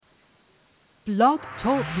Blog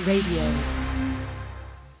Talk Radio.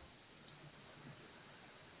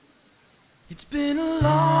 It's been a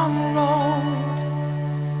long road.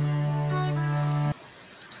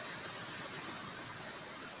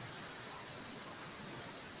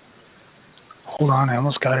 Hold on, I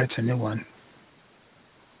almost got it. It's a new one.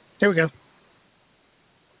 There we go.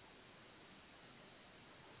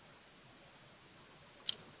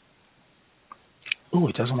 Ooh,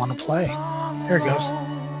 it doesn't want to play. There it goes.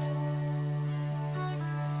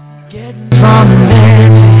 Getting from there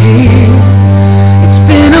to here. It's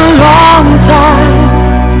been a long time,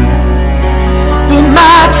 but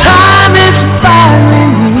my time is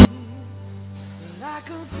finally. And I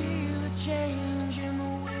can feel a change in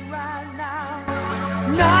the wind right now.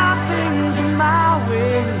 Nothing's in my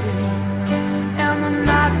way, and I'm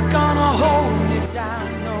not gonna hold it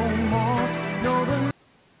down no more. No,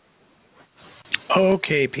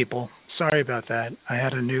 Okay, people. Sorry about that. I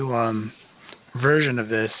had a new version of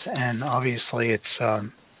this, and obviously it's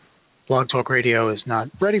Blog Talk Radio is not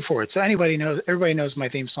ready for it. So everybody knows my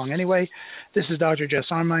theme song anyway. This is Dr. Jess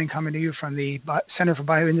Armine coming to you from the Center for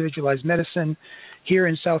Bioindividualized Medicine here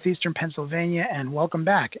in southeastern Pennsylvania, and welcome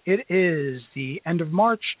back. It is the end of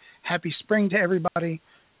March. Happy spring to everybody.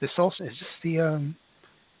 The solstice, is this the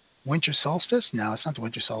winter solstice? No, it's not the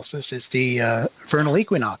winter solstice. It's the vernal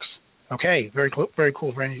equinox. Okay, very cool, very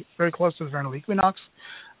close to the vernal equinox.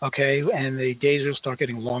 Okay, and the days will start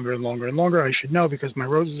getting longer and longer and longer. I should know because my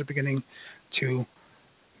roses are beginning to,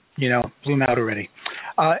 bloom out already.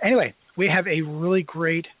 Anyway, we have a really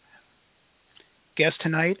great guest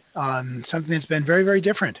tonight on something that's been very, very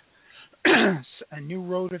different. A new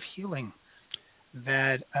road of healing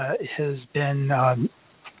that has been,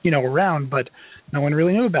 around, but no one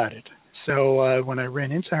really knew about it. So when I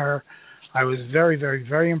ran into her, I was very, very,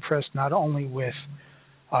 very impressed not only with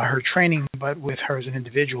her training, but with her as an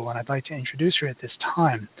individual, and I'd like to introduce her at this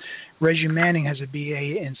time. Reggie Manning has a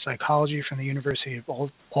BA in psychology from the University of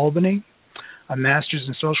Albany, a master's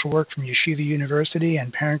in social work from Yeshiva University,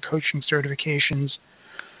 and parent coaching certifications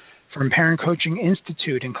from Parent Coaching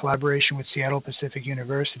Institute in collaboration with Seattle Pacific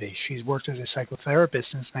University. She's worked as a psychotherapist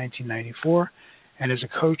since 1994 and as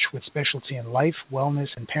a coach with specialty in life, wellness,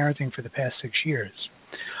 and parenting for the past 6 years.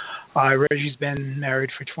 Reggie's been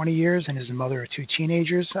married for 20 years and is the mother of 2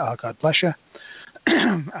 teenagers. God bless you.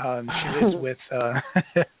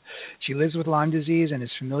 She lives with Lyme disease and is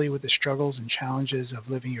familiar with the struggles and challenges of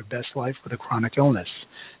living your best life with a chronic illness.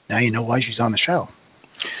 Now you know why she's on the show.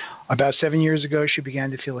 About 7 years ago, she began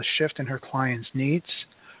to feel a shift in her clients' needs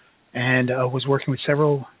and was working with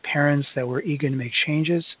several parents that were eager to make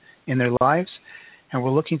changes in their lives and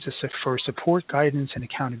were looking for support, guidance, and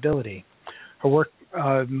accountability. Her work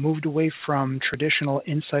moved away from traditional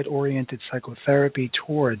insight-oriented psychotherapy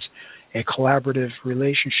towards a collaborative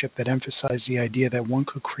relationship that emphasized the idea that one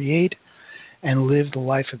could create and live the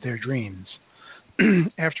life of their dreams.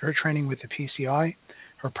 After her training with the PCI,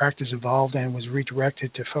 her practice evolved and was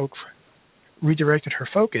redirected her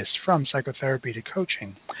focus from psychotherapy to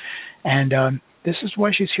coaching. And this is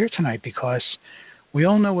why she's here tonight, because we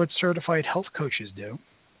all know what certified health coaches do,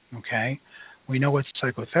 okay? We know what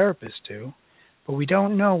psychotherapists do, but we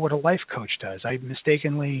don't know what a life coach does. I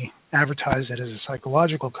mistakenly advertised it as a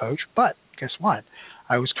psychological coach, but guess what?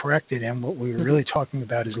 I was corrected, and what we were really talking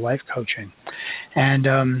about is life coaching. And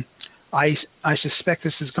I suspect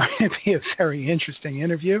this is going to be a very interesting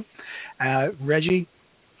interview. Reggie,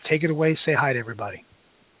 take it away. Say hi to everybody.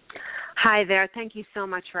 Hi there. Thank you so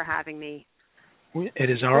much for having me. It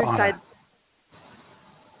is our honor.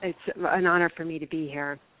 It's an honor for me to be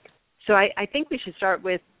here. So I think we should start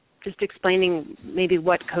with just explaining maybe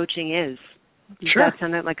what coaching is. Sure. That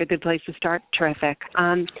sounded like a good place to start. Terrific.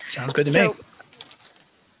 Sounds good to me.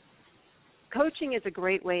 Coaching is a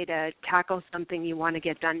great way to tackle something you want to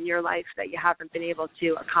get done in your life that you haven't been able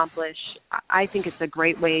to accomplish. I think it's a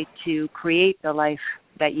great way to create the life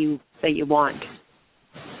that you want.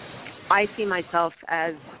 I see myself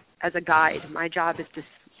as a guide. My job is to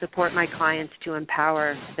support my clients to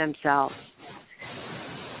empower themselves.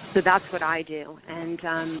 So that's what I do. And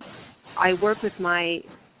I work with my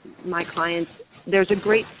clients. There's a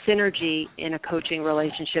great synergy in a coaching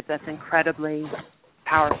relationship that's incredibly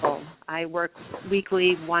powerful. I work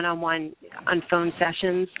weekly one-on-one on phone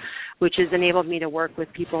sessions, which has enabled me to work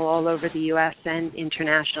with people all over the U.S. and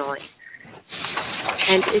internationally.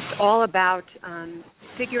 And it's all about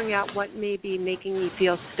figuring out what may be making you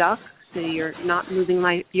feel stuck so you're not moving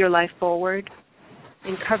your life forward,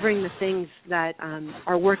 and covering the things that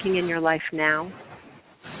are working in your life now,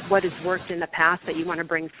 what has worked in the past that you want to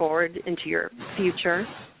bring forward into your future,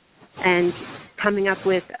 and coming up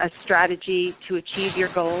with a strategy to achieve your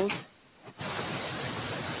goals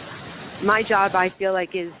my job, I feel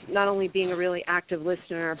like, is not only being a really active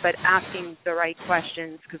listener, but asking the right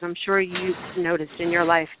questions, because I'm sure you've noticed in your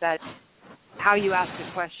life that how you ask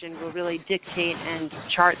a question will really dictate and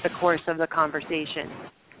chart the course of the conversation.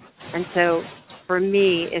 And so for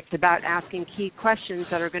me, it's about asking key questions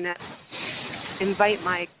that are going to invite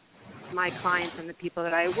my clients and the people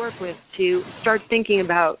that I work with to start thinking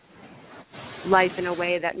about life in a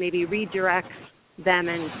way that maybe redirects them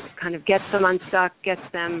and kind of gets them unstuck, gets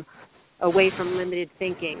them away from limited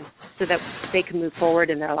thinking so that they can move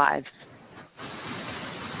forward in their lives.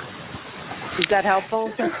 Is that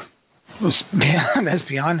helpful? That's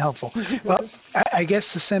beyond helpful. Well, I guess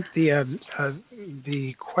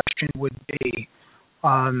the question would be,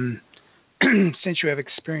 since you have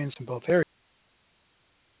experience in both areas,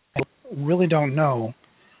 I really don't know,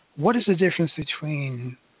 what is the difference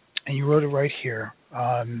between, and you wrote it right here,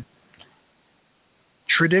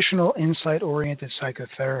 traditional insight-oriented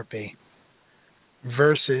psychotherapy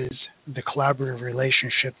versus the collaborative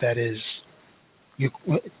relationship that is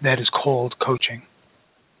called coaching?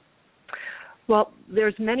 Well,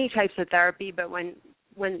 there's many types of therapy, but when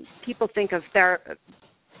people think of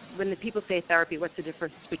when the people say therapy, what's the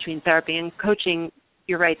difference between therapy and coaching?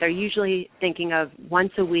 You're right. They're usually thinking of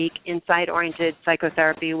once a week insight-oriented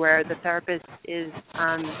psychotherapy, where the therapist is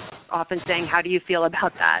often saying, "How do you feel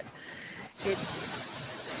about that?" It's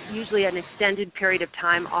usually an extended period of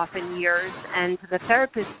time, often years, and the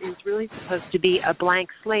therapist is really supposed to be a blank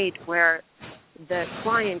slate where the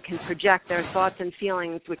client can project their thoughts and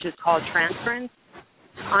feelings, which is called transference,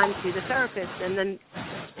 onto the therapist. And then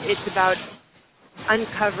it's about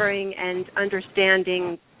uncovering and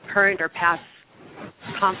understanding current or past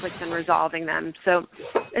conflicts and resolving them. So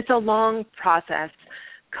it's a long process.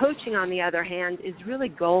 Coaching, on the other hand, is really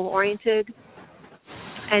goal-oriented,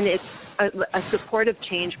 and it's a supportive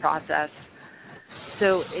change process.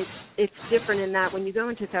 So it's different in that when you go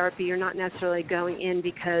into therapy, you're not necessarily going in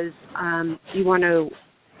because you want to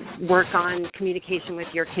work on communication with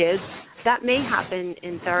your kids. That may happen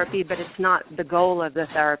in therapy, but it's not the goal of the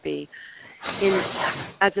therapy.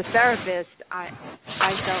 As a therapist, I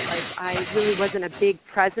felt like I really wasn't a big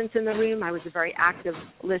presence in the room. I was a very active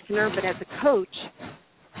listener, but as a coach,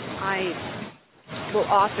 I will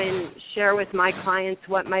often share with my clients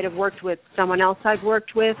what might have worked with someone else I've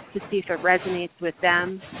worked with to see if it resonates with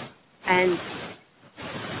them. And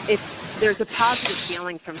there's a positive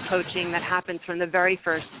feeling from coaching that happens from the very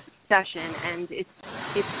first session, and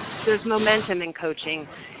there's momentum in coaching.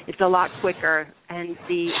 It's a lot quicker, and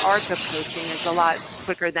the art of coaching is a lot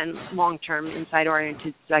quicker than long-term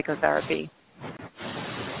insight-oriented psychotherapy.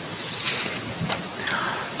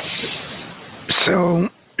 So,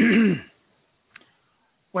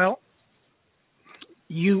 well,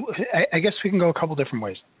 I guess we can go a couple different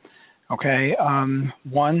ways. Okay,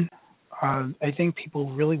 one, I think people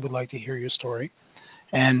really would like to hear your story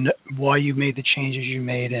and why you made the changes you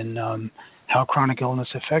made and how chronic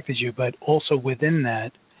illness affected you. But also within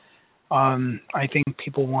that, I think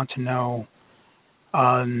people want to know,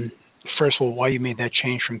 first of all, why you made that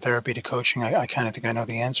change from therapy to coaching. I kind of think I know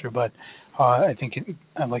the answer, but I think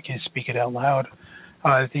I'd like you to speak it out loud.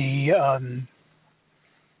 The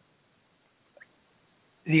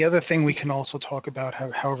other thing we can also talk about,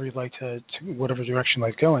 however you'd like to whatever direction you'd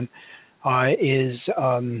like to go in, is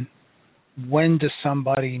when does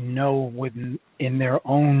somebody know in their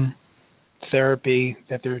own therapy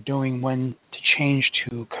that they're doing when to change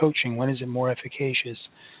to coaching? When is it more efficacious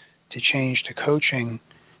to change to coaching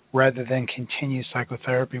rather than continue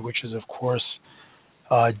psychotherapy, which is, of course,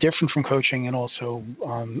 different from coaching and also,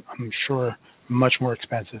 I'm sure, much more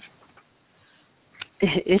expensive?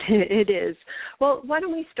 It is. Well, why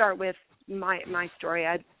don't we start with my story?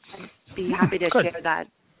 I'd be happy to share that.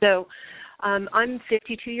 So I'm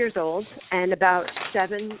 52 years old, and about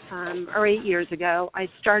 7 or 8 years ago, I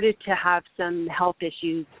started to have some health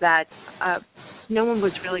issues that no one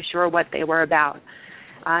was really sure what they were about.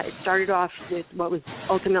 It started off with what was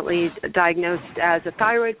ultimately diagnosed as a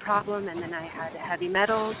thyroid problem, and then I had a heavy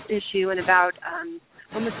metals issue, and about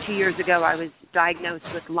almost 2 years ago, I was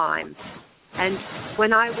diagnosed with Lyme. And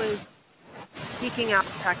when I was seeking out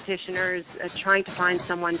practitioners, trying to find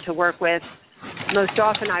someone to work with, most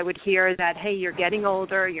often I would hear that, hey, you're getting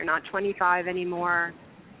older, you're not 25 anymore,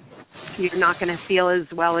 you're not going to feel as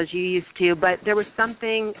well as you used to. But there was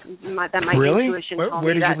something that my intuition told me.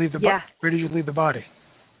 Where did you leave the body?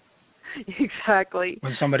 Exactly.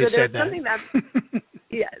 When somebody said that. Something that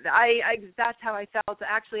yeah, that's how I felt.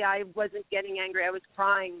 Actually, I wasn't getting angry. I was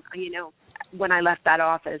crying, when I left that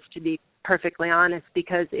office, to be perfectly honest,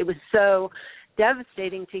 because it was so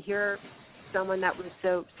devastating to hear someone that was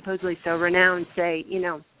so supposedly so renowned say,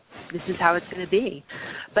 this is how it's going to be.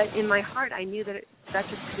 But in my heart, I knew that that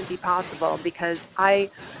just couldn't be possible because I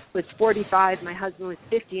was 45, my husband was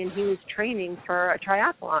 50, and he was training for a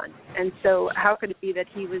triathlon. And so how could it be that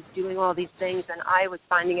he was doing all these things and I was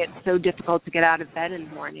finding it so difficult to get out of bed in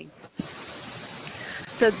the morning?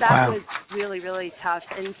 So that was really, really tough.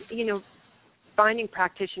 And, finding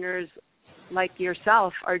practitioners like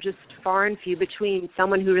yourself are just far and few between.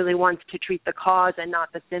 Someone who really wants to treat the cause and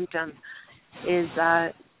not the symptom is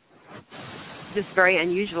just very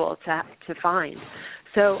unusual to find.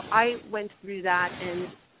 So I went through that,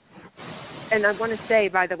 and I want to say,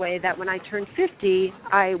 by the way, that when I turned 50,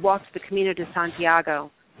 I walked the Camino de Santiago,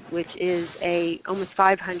 which is a almost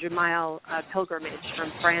 500-mile pilgrimage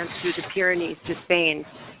from France through the Pyrenees to Spain.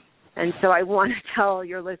 And so I want to tell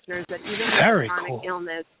your listeners that even with chronic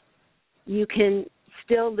illness, you can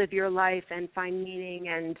still live your life and find meaning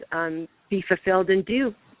and be fulfilled and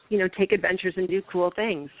do, take adventures and do cool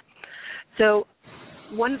things. So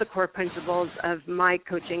one of the core principles of my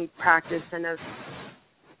coaching practice and of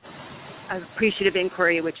appreciative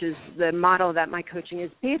inquiry, which is the model that my coaching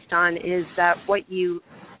is based on, is that what you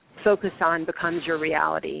focus on becomes your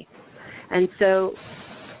reality. And so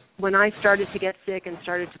when I started to get sick and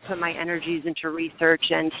started to put my energies into research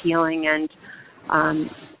and healing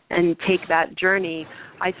and take that journey,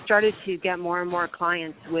 I started to get more and more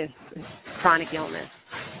clients with chronic illness.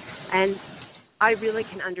 And I really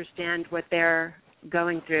can understand what they're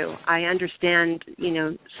going through. I understand,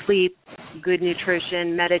 sleep, good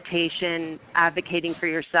nutrition, meditation, advocating for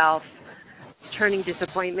yourself, turning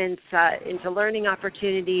disappointments into learning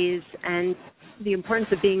opportunities, and the importance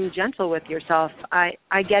of being gentle with yourself. I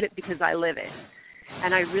get it because I live it.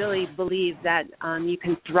 And I really believe that you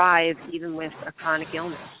can thrive even with a chronic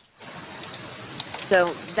illness.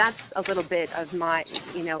 So that's a little bit of my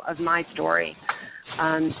story.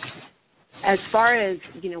 As far as,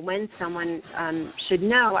 when someone should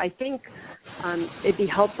know, I think it'd be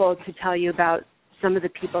helpful to tell you about some of the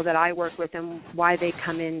people that I work with and why they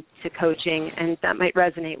come into coaching, and that might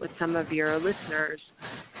resonate with some of your listeners.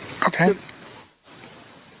 Okay. So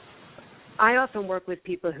I often work with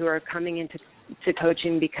people who are coming into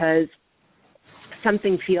coaching because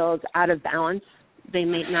something feels out of balance. They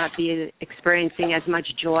may not be experiencing as much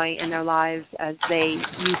joy in their lives as they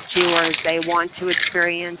used to or as they want to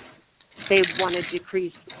experience. They want to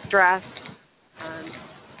decrease stress.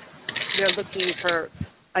 They're looking for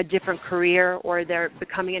a different career, or they're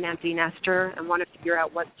becoming an empty nester and want to figure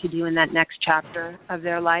out what to do in that next chapter of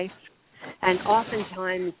their life. And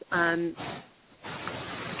oftentimes,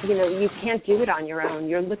 you can't do it on your own.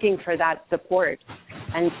 You're looking for that support.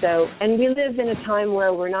 And we live in a time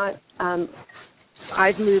where we're not,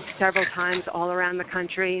 I've moved several times all around the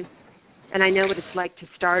country, and I know what it's like to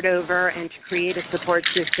start over and to create a support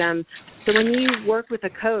system. So when you work with a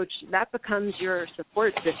coach, that becomes your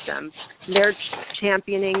support system. They're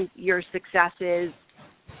championing your successes,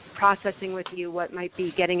 processing with you what might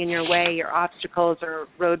be getting in your way, your obstacles or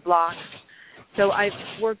roadblocks. So I've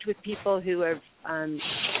worked with people who are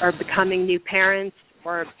becoming new parents,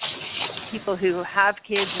 or people who have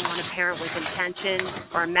kids and want to parent with intention,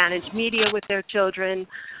 or manage media with their children.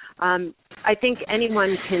 I think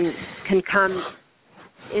anyone can come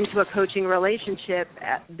into a coaching relationship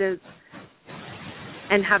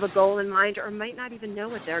and have a goal in mind, or might not even know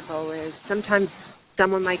what their goal is. Sometimes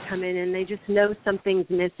someone might come in and they just know something's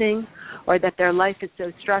missing, or that their life is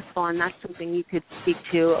so stressful, and that's something you could speak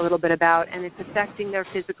to a little bit about, and it's affecting their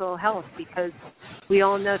physical health, because we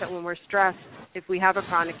all know that when we're stressed, if we have a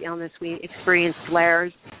chronic illness, we experience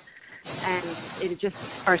flares, and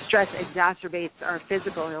our stress exacerbates our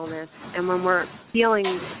physical illness. And when we're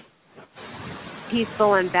feeling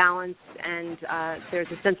peaceful and balanced, and there's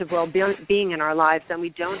a sense of well-being in our lives, then we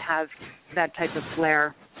don't have that type of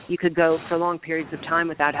flare. You could go for long periods of time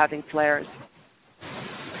without having flares.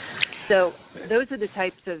 So those are the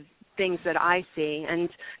types of things that I see. And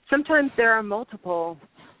sometimes there are multiple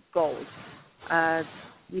goals. I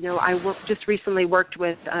just recently worked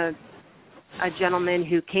with a gentleman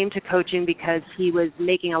who came to coaching because he was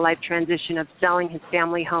making a life transition of selling his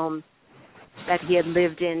family home that he had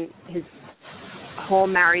lived in his whole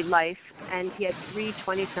married life, and he had 3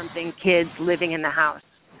 20-something kids living in the house.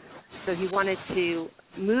 So he wanted to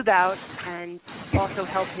move out and also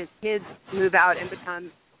help his kids move out and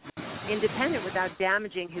become independent without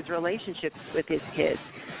damaging his relationships with his kids.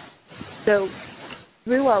 So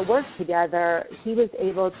through our work together, he was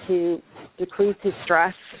able to decrease his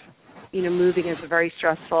stress. Moving is a very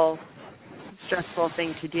stressful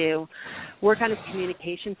thing to do. Work on his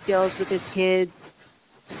communication skills with his kids,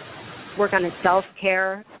 work on his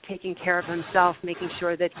self-care, taking care of himself, making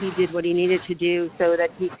sure that he did what he needed to do so that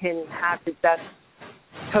he can have his best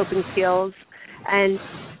coping skills, and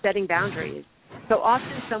setting boundaries. So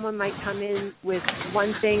often someone might come in with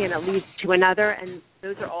one thing and it leads to another, and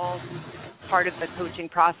those are all part of the coaching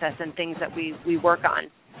process and things that we work on.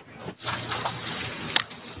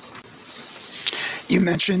 You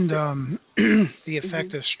mentioned the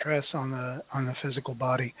effect of stress on the physical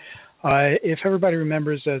body. If everybody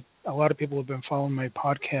remembers that a lot of people have been following my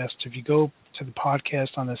podcast, if you go to the podcast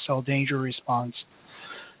on the cell danger response,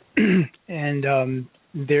 and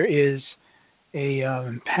there is a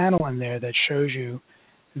panel in there that shows you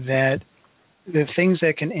that the things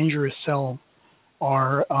that can injure a cell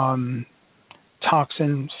are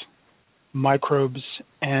toxins, microbes,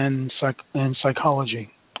 and psychology,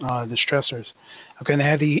 the stressors. Okay, and they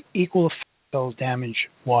have the equal effect cells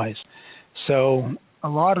damage-wise. So a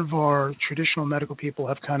lot of our traditional medical people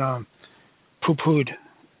have kind of poo-pooed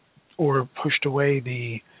or pushed away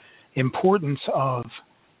the importance of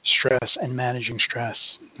stress and managing stress,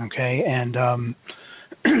 okay? And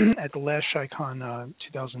at the last SHICON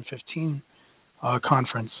 2015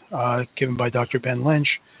 conference given by Dr. Ben Lynch,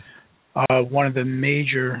 one of the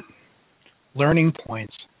major learning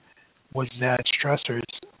points was that stressors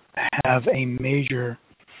have a major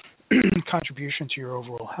contribution to your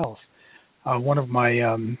overall health. One of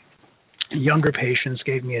my younger patients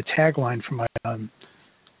gave me a tagline for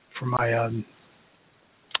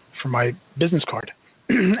my business card,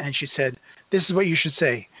 and she said, "This is what you should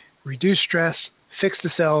say: reduce stress, fix the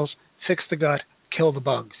cells, fix the gut, kill the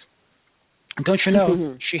bugs." And don't you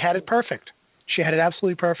know, she had it perfect. She had it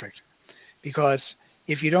absolutely perfect, because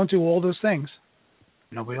if you don't do all those things,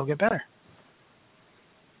 nobody will get better.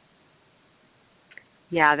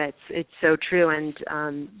 Yeah, it's so true, and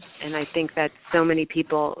I think that so many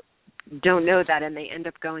people don't know that, and they end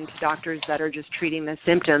up going to doctors that are just treating the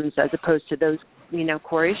symptoms as opposed to those,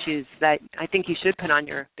 core issues that I think you should put on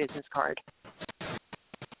your business card.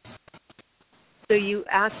 So you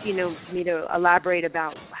asked, me to elaborate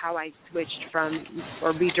about how I switched from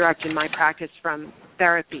or redirected my practice from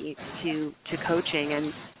therapy to coaching,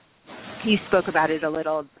 and you spoke about it a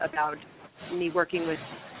little, about me working with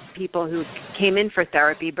people who came in for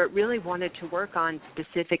therapy but really wanted to work on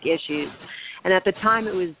specific issues. And at the time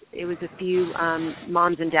it was a few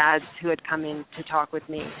moms and dads who had come in to talk with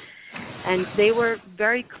me. And they were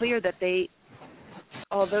very clear that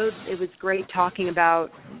although it was great talking about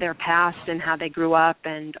their past and how they grew up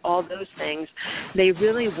and all those things, they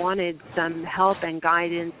really wanted some help and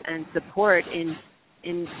guidance and support in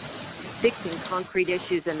fixing concrete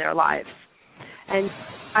issues in their lives. And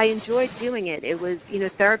I enjoyed doing it. It was,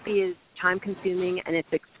 therapy is time-consuming and it's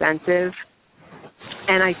expensive.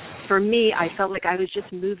 And for me, I felt like I was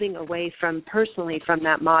just moving away personally from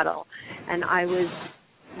that model. And I was,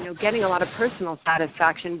 getting a lot of personal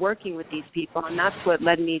satisfaction working with these people, and that's what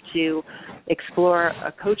led me to explore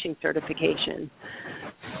a coaching certification.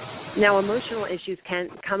 Now, emotional issues can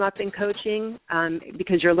come up in coaching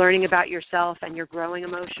because you're learning about yourself and you're growing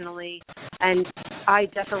emotionally. And I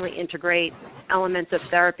definitely integrate elements of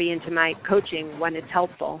therapy into my coaching when it's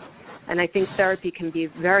helpful. And I think therapy can be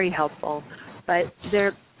very helpful. But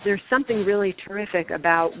there's something really terrific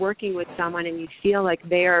about working with someone and you feel like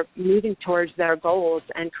they are moving towards their goals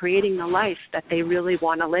and creating the life that they really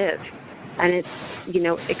want to live. And it's,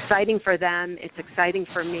 exciting for them. It's exciting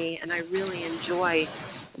for me. And I really enjoy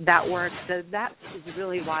that work. So that is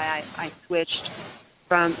really why I switched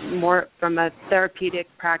from a therapeutic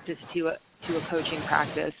practice to a coaching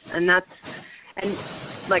practice. And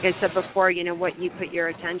like I said before, what you put your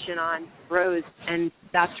attention on grows, and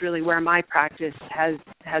that's really where my practice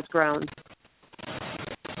has grown.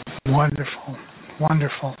 Wonderful,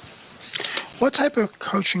 wonderful. What type of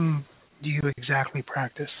coaching do you exactly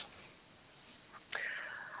practice?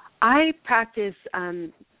 I practice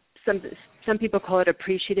some people call it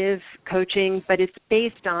appreciative coaching, but it's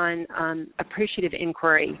based on appreciative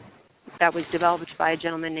inquiry that was developed by a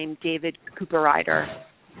gentleman named David Cooper Ryder.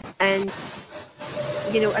 And,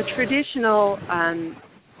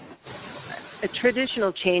 a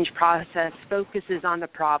traditional change process focuses on the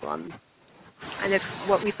problem. And if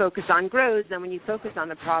what we focus on grows, then when you focus on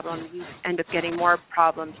the problem, you end up getting more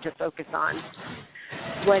problems to focus on.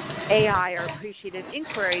 What AI, or appreciative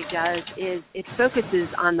inquiry, does is it focuses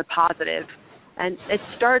on the positive. And it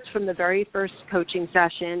starts from the very first coaching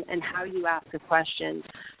session and how you ask a question.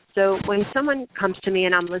 So when someone comes to me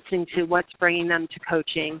and I'm listening to what's bringing them to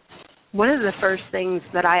coaching, one of the first things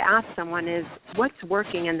that I ask someone is, what's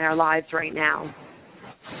working in their lives right now?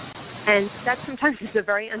 And that sometimes is a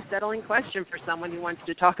very unsettling question for someone who wants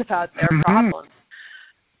to talk about their problems.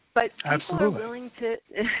 But people Absolutely. are willing to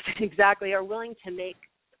exactly are willing to make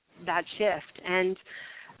that shift, and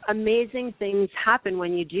amazing things happen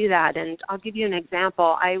when you do that. And I'll give you an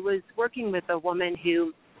example. I was working with a woman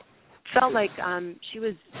who felt like she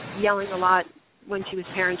was yelling a lot when she was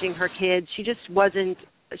parenting her kids. She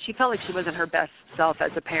felt like she wasn't her best self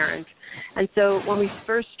as a parent. And so when we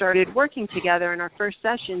first started working together in our first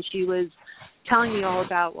session, she was telling me all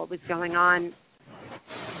about what was going on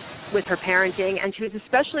with her parenting, and she was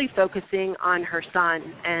especially focusing on her son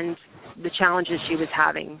and the challenges she was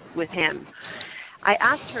having with him. I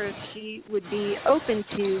asked her if she would be open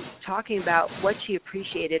to talking about what she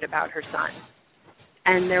appreciated about her son.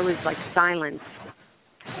 And there was like silence.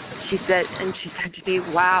 She said to me,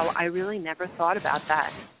 wow, I really never thought about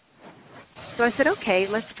that. So I said, okay,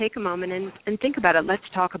 let's take a moment and think about it. Let's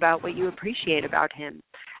talk about what you appreciate about him.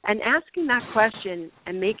 And asking that question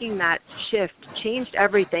and making that shift changed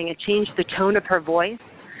everything. It changed the tone of her voice.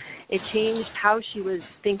 It changed how she was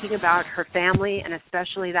thinking about her family and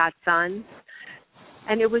especially that son.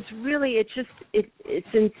 And it was really, it's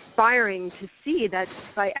inspiring to see that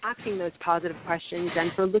by asking those positive questions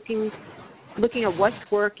and for looking at what's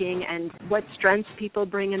working and what strengths people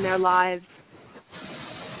bring in their lives,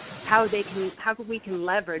 how we can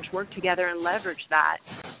work together and leverage that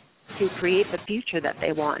to create the future that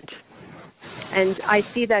they want. And I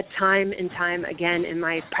see that time and time again in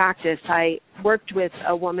my practice. I worked with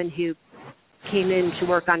a woman who came in to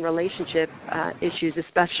work on relationship issues,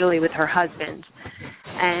 especially with her husband.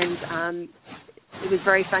 And it was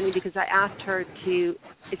very funny because I asked her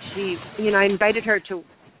I invited her to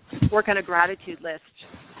work on a gratitude list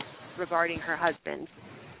regarding her husband.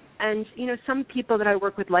 And, some people that I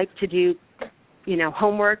work with like to do,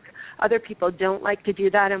 homework. Other people don't like to do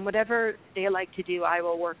that. And whatever they like to do, I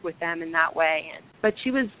will work with them in that way. But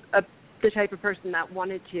she was the type of person that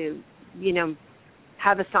wanted to,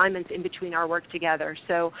 have assignments in between our work together.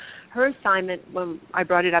 So her assignment, when I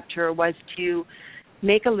brought it up to her, was to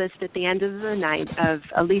make a list at the end of the night of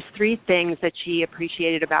at least 3 things that she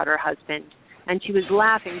appreciated about her husband. And she was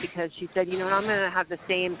laughing because she said, I'm going to have the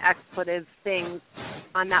same expletive things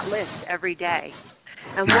on that list every day.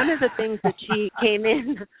 And one of the things that she came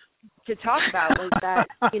in to talk about was that,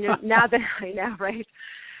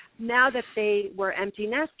 now that they were empty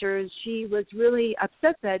nesters, she was really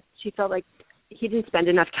upset that she felt like he didn't spend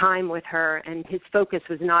enough time with her and his focus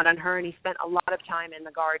was not on her, and he spent a lot of time in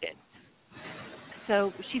the garden.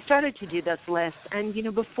 So she started to do this list, and,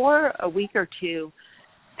 before a week or two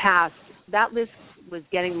passed, that list was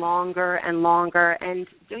getting longer and longer, and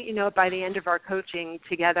don't you know, by the end of our coaching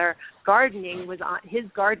together, his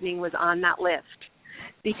gardening was on that list,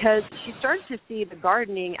 because she started to see the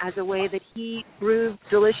gardening as a way that he grew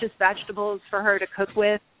delicious vegetables for her to cook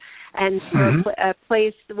with, and a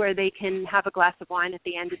place where they can have a glass of wine at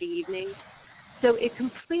the end of the evening. So it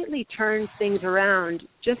completely turns things around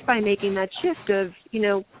just by making that shift of,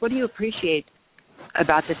 what do you appreciate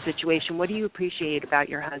about this situation? What do you appreciate about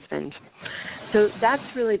your husband? So that's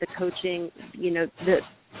really the coaching,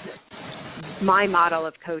 my model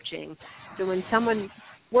of coaching. So when someone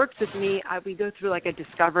works with me, we go through like a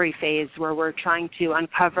discovery phase where we're trying to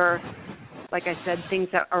uncover, like I said, things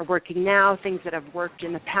that are working now, things that have worked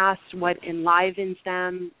in the past, what enlivens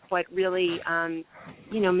them, what really,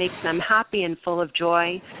 makes them happy and full of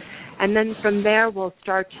joy. And then from there, we'll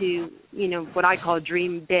start to, what I call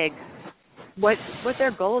dream big, what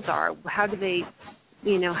their goals are, how do they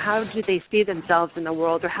see themselves in the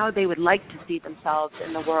world, or how they would like to see themselves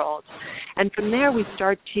in the world. And from there, we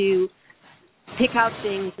start to pick out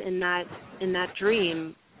things in that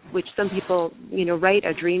dream, which some people, write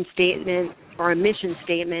a dream statement or a mission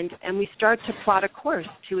statement, and we start to plot a course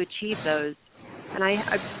to achieve those. And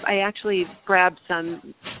I actually grabbed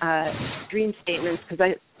some dream statements because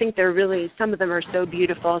I think they're really, some of them are so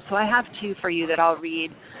beautiful. So I have 2 for you that I'll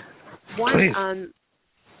read. One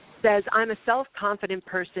says, I'm a self-confident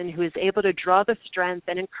person who is able to draw the strength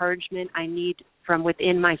and encouragement I need from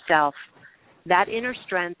within myself. That inner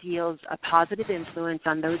strength yields a positive influence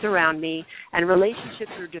on those around me, and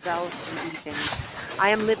relationships are developed and deepened. I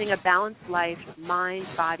am living a balanced life, mind,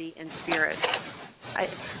 body, and spirit.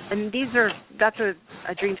 That's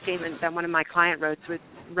a dream statement that one of my clients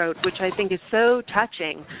wrote, which I think is so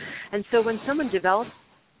touching. And so when someone develops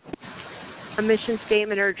a mission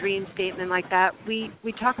statement or a dream statement like that, we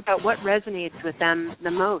talk about what resonates with them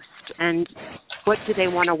the most and what do they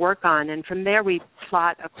want to work on. And from there we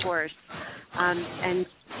plot a course. And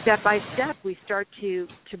step by step we start to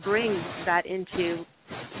bring that into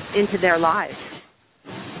their lives.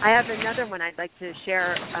 I have another one I'd like to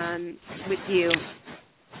share with you,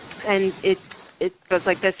 and it goes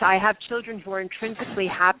like this. I have children who are intrinsically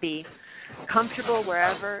happy, comfortable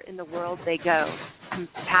wherever in the world they go,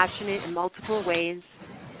 compassionate in multiple ways,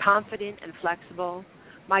 confident and flexible.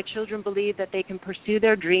 My children believe that they can pursue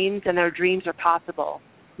their dreams and their dreams are possible.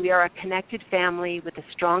 We are a connected family with a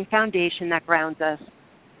strong foundation that grounds us.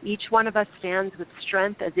 Each one of us stands with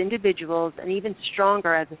strength as individuals and even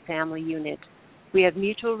stronger as a family unit. We have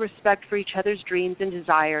mutual respect for each other's dreams and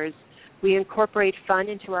desires. We incorporate fun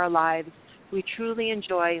into our lives. We truly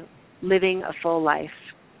enjoy living a full life.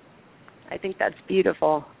 I think that's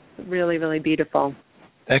beautiful, really, really beautiful.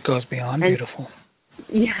 That goes beyond beautiful.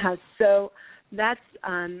 Yeah, so that's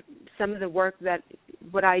some of the work that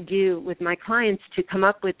what I do with my clients to come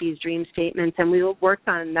up with these dream statements, and we will work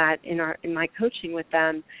on that in my coaching with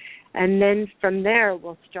them. And then from there,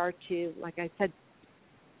 we'll start to, like I said,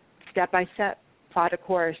 step by step, plot a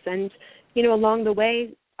course. And, you know, along the way,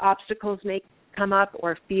 obstacles may come up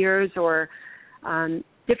or fears or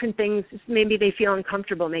different things. Maybe they feel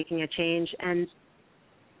uncomfortable making a change, and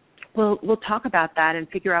we'll talk about that and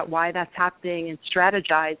figure out why that's happening and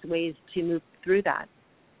strategize ways to move through that.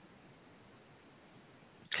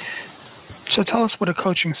 So tell us what a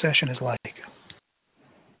coaching session is like.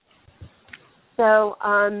 So,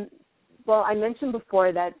 well, I mentioned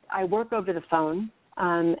before that I work over the phone,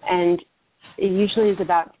 and it usually is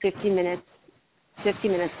about 50 minutes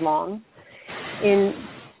long. In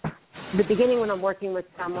the beginning when I'm working with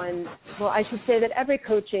someone, well, I should say that every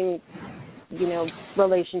coaching, you know,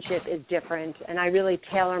 relationship is different, and I really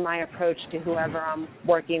tailor my approach to whoever I'm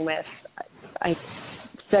working with. I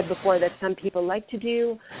said before that some people like to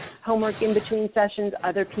do homework in between sessions,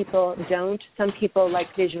 other people don't. Some people like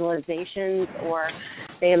visualizations, or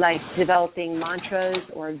they like developing mantras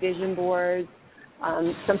or vision boards.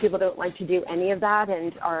 Some people don't like to do any of that,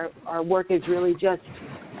 and our work is really just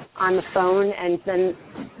on the phone, and then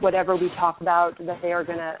whatever we talk about that they are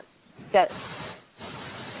going to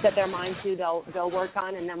set their mind to, they'll work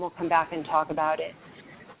on, and then we'll come back and talk about it.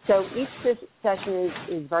 So each session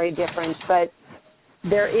is very different, but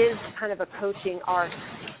there is kind of a coaching arc.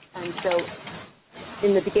 And so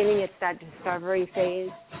in the beginning, it's that discovery phase,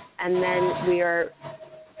 and then we are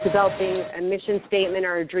developing a mission statement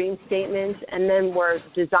or a dream statement, and then we're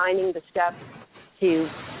designing the steps to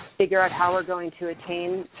figure out how we're going to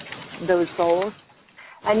attain those goals.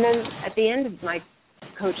 And then at the end of my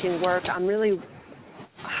coaching work, I'm really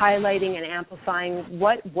highlighting and amplifying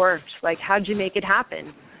what worked. Like, how'd you make it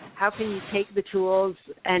happen? How can you take the tools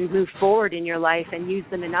and move forward in your life and use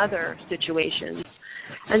them in other situations?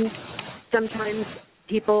 And sometimes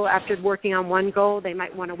people, after working on one goal, they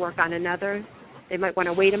might want to work on another. They might want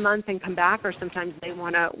to wait a month and come back, or sometimes they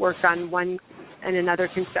want to work on one and another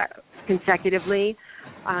consecutively.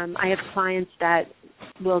 I have clients that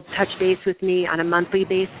will touch base with me on a monthly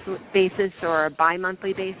basis or a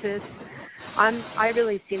bi-monthly basis. I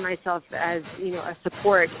really see myself as, you know, a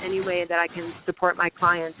support. Any way that I can support my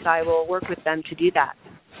clients, I will work with them to do that.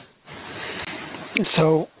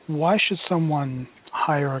 So why should someone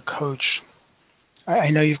hire a coach? I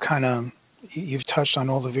know you've touched on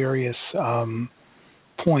all the various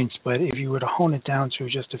points, but if you were to hone it down to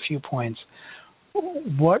just a few points,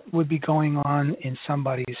 what would be going on in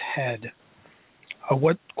somebody's head?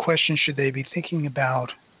 What questions should they be thinking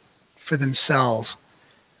about for themselves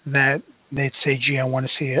that they'd say, gee, I want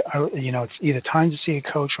to see it's either time to see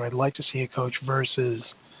a coach or I'd like to see a coach versus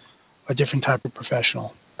a different type of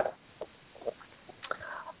professional?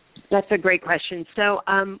 That's a great question. So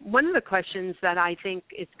one of the questions that I think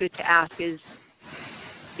is good to ask is,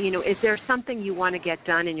 you know, is there something you want to get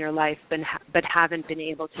done in your life but haven't been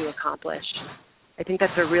able to accomplish? I think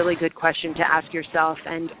that's a really good question to ask yourself.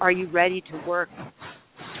 And are you ready to work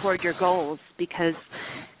toward your goals? Because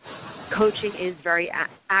coaching is very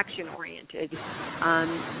action-oriented.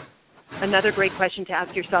 Another great question to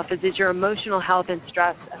ask yourself is your emotional health and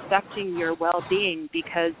stress affecting your well-being?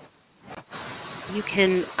 Because you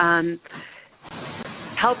can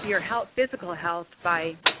help your physical health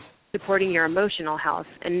by supporting your emotional health.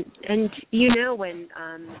 And you know when,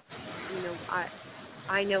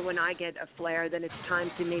 I know when I get a flare that it's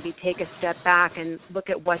time to maybe take a step back and look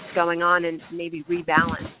at what's going on and maybe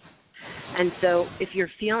rebalance. And so if you're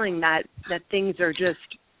feeling that things are just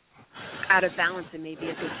out of balance, it may be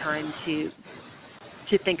a good time to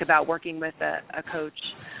think about working with a coach.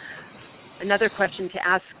 Another question to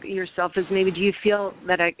ask yourself is maybe, do you feel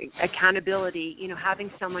that accountability, you know, having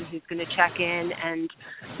someone who's going to check in and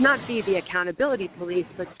not be the accountability police,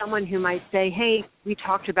 but someone who might say, hey, we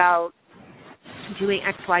talked about doing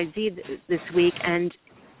XYZ this week and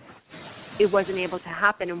it wasn't able to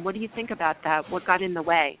happen, and what do you think about that? What got in the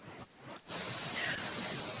way?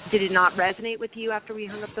 did it not resonate with you after we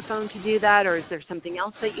hung up the phone to do that, or is there something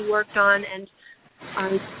else that you worked on? And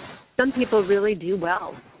some people really do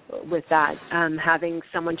well with that, having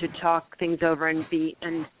someone to talk things over and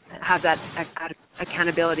have that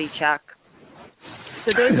accountability check.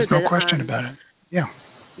 So there's no question about it. Yeah.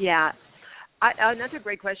 Yeah. Another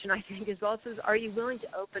great question, I think, is also, are you willing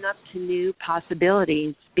to open up to new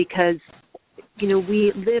possibilities? Because,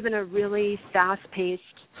 we live in a really fast-paced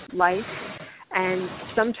life, and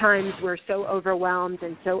sometimes we're so overwhelmed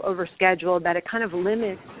and so overscheduled that it kind of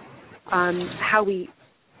limits how we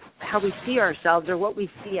see ourselves or what we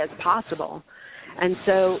see as possible. And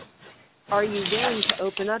so are you willing to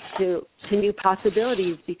open up to new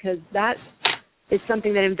possibilities? Because that is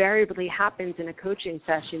something that invariably happens in a coaching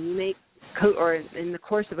session. You may or in the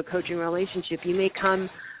course of a coaching relationship, you may come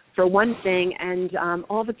for one thing and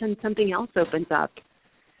all of a sudden something else opens up.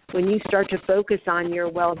 When you start to focus on your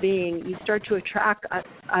well-being, you start to attract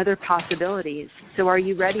other possibilities. So are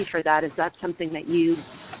you ready for that? Is that something that you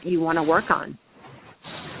want to work on?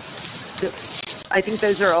 So I think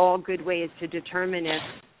those are all good ways to determine if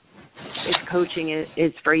coaching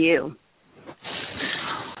is for you.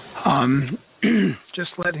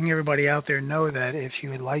 Just letting everybody out there know that if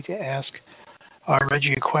you would like to ask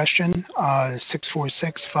Reggie a question,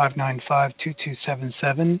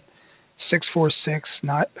 646-595-2277,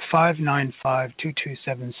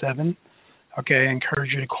 646-595-2277. Okay, I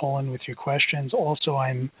encourage you to call in with your questions. Also,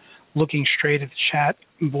 I'm looking straight at the chat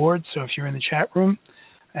board, so if you're in the chat room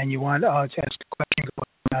and you want to ask a question, go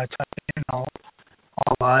ahead and type it in. I'll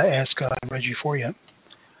ask Reggie for you.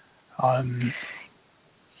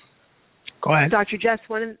 Go ahead. Dr. Jess,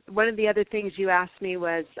 one of the other things you asked me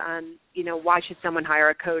was, why should someone hire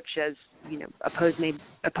a coach as, opposed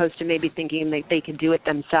to maybe thinking they could do it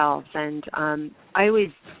themselves. And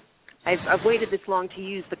I've waited this long to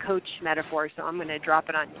use the coach metaphor, so I'm going to drop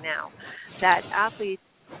it on you now, that athletes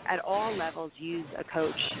at all levels use a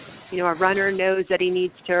coach. A runner knows that he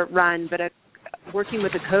needs to run, but working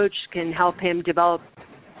with a coach can help him develop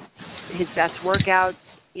his best workouts,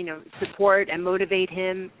 support and motivate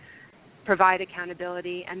him, provide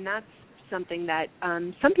accountability, and that's something that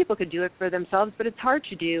some people could do it for themselves, but it's hard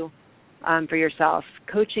to do for yourself.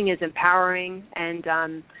 Coaching is empowering,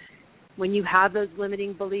 and when you have those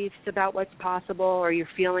limiting beliefs about what's possible or you're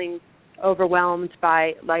feeling overwhelmed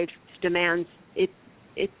by life's demands, it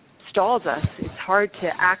stalls us. It's hard to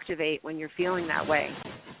activate when you're feeling that way.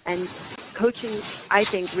 And coaching, I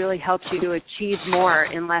think, really helps you to achieve more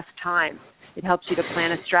in less time. It helps you to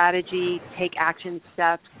plan a strategy, take action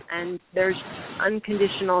steps, and there's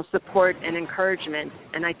unconditional support and encouragement.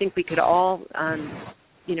 And I think we could all,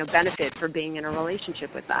 benefit from being in a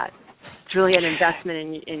relationship with that. It's really an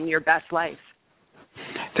investment in your best life.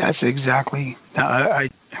 That's exactly.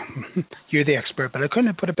 You're the expert, but I couldn't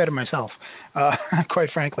have put it better myself. Quite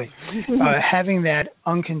frankly, having that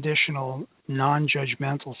unconditional,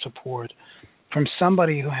 non-judgmental support from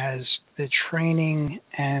somebody who has the training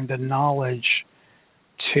and the knowledge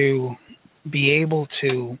to be able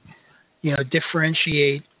to,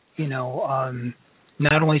 differentiate,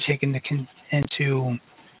 not only take into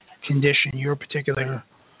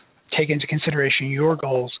consideration your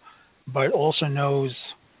goals, but also knows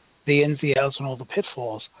the ins, the outs, and all the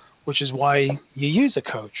pitfalls, which is why you use a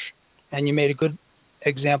coach. And you made a good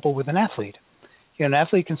example with an athlete. An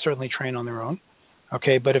athlete can certainly train on their own,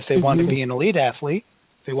 okay, but if they want to be an elite athlete,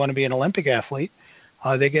 if they want to be an Olympic athlete,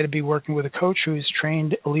 they got to be working with a coach who's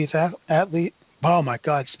trained elite athlete. Oh, my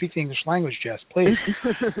God, speak the English language, Jess, please.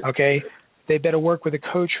 Okay, they better work with a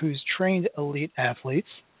coach who's trained elite athletes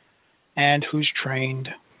and who's trained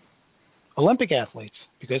Olympic athletes,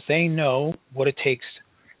 because they know what it takes,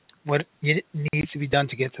 what it needs to be done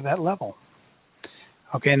to get to that level.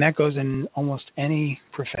 Okay, and that goes in almost any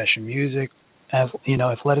profession, music,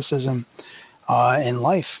 athleticism, and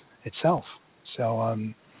life itself. So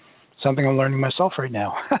something I'm learning myself right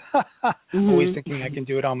now. Always thinking I can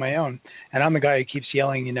do it on my own. And I'm the guy who keeps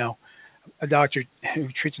yelling, a doctor who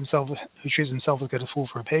treats himself as good a fool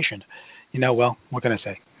for a patient. Well, what can I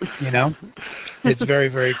say? It's very,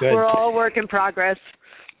 very good. We're all work in progress.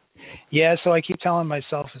 Yeah, so I keep telling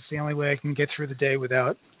myself it's the only way I can get through the day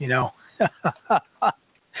without,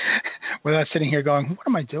 without sitting here going, what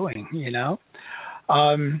am I doing,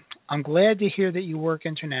 I'm glad to hear that you work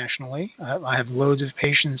internationally. I have loads of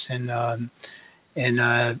patients in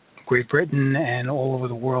Great Britain and all over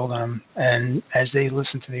the world, and as they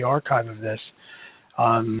listen to the archive of this,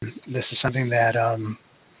 this is something that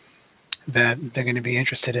that they're going to be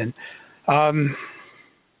interested in. I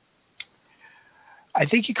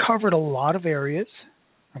think you covered a lot of areas.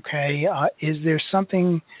 Okay, is there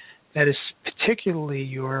something that is particularly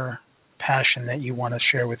your passion that you want to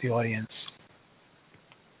share with the audience?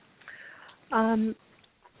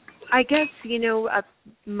 I guess,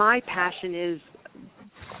 my passion is,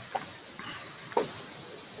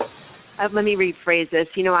 let me rephrase this.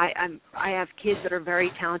 I have kids that are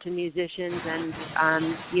very talented musicians, and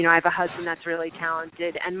I have a husband that's really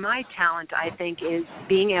talented. And my talent, I think, is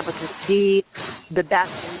being able to see the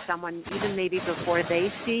best in someone, even maybe before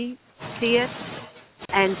they see it,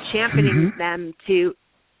 and championing them to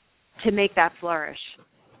make that flourish.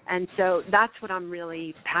 And so that's what I'm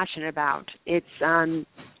really passionate about. It's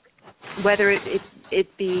whether it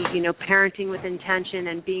be, parenting with intention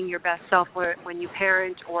and being your best self when you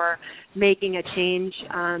parent, or making a change,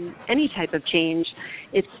 any type of change.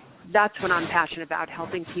 That's what I'm passionate about,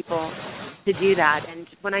 helping people to do that. And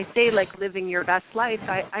when I say living your best life,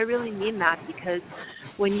 I really mean that, because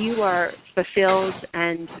when you are fulfilled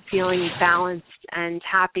and feeling balanced and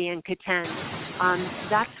happy and content,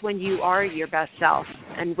 that's when you are your best self,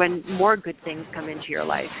 and when more good things come into your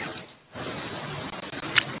life.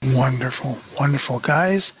 Wonderful, wonderful.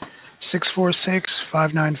 Guys,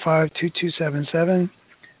 646-595-2277,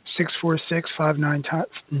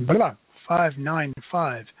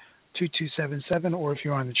 646-595-2277, or if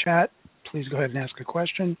you're on the chat, please go ahead and ask a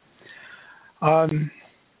question.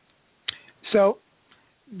 So,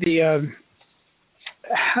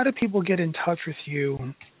 how do people get in touch with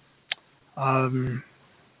you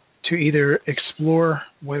to either explore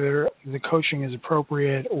whether the coaching is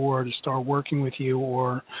appropriate, or to start working with you,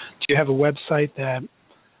 or do you have a website that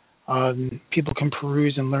people can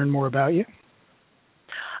peruse and learn more about you?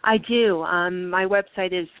 I do. My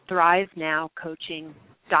website is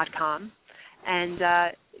thrivenowcoaching.com, and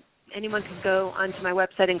anyone can go onto my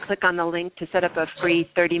website and click on the link to set up a free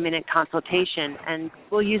 30-minute consultation, and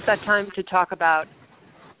we'll use that time to talk about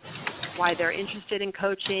why they're interested in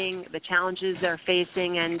coaching, the challenges they're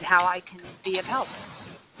facing, and how I can be of help.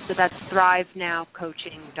 So that's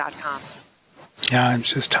thrivenowcoaching.com. Yeah, I'm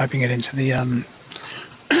just typing it into the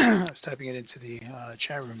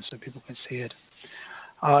chat room so people can see it.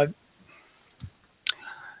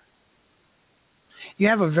 You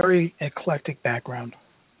have a very eclectic background,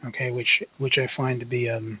 okay, which I find to be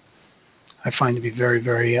very,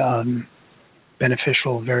 very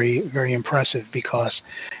beneficial, very, very impressive, because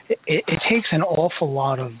it takes an awful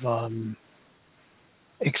lot of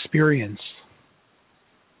experience,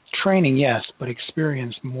 training, yes, but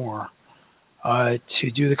experience more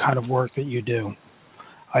to do the kind of work that you do.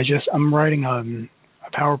 I'm writing a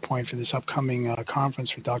PowerPoint for this upcoming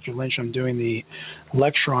conference for Dr. Lynch. I'm doing the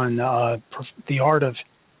lecture on the art of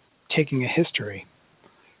taking a history,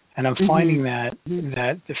 and I'm finding that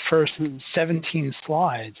the first 17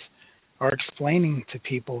 slides are explaining to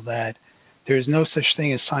people that there's no such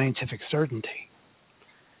thing as scientific certainty.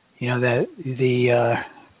 And I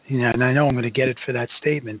know I'm going to get it for that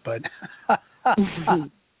statement, but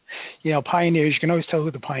pioneers, you can always tell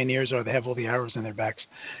who the pioneers are. They have all the arrows in their backs.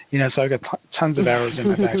 So I've got tons of arrows in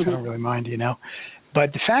my back, so I don't really mind,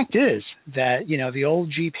 But the fact is that, the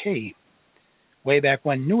old GP, way back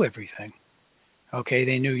when, knew everything. Okay,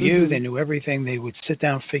 they knew you, they knew everything. They would sit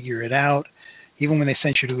down, figure it out. Even when they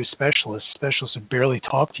sent you to a specialist, specialists would barely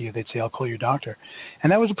talk to you. They'd say, I'll call your doctor.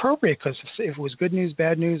 And that was appropriate, because if it was good news,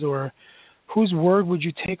 bad news, or whose word would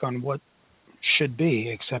you take on what should be,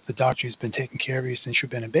 except the doctor who's been taking care of you since you've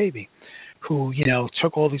been a baby, who,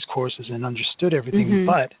 took all these courses and understood everything,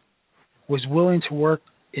 but was willing to work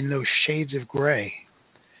in those shades of gray,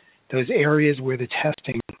 those areas where the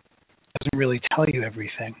testing doesn't really tell you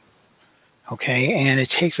everything. Okay, and it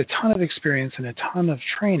takes a ton of experience and a ton of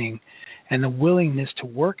training and the willingness to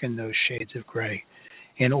work in those shades of gray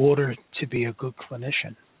in order to be a good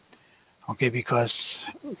clinician. Okay, because,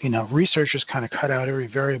 researchers kind of cut out every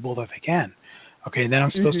variable that they can. Okay, and then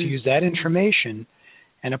I'm supposed to use that information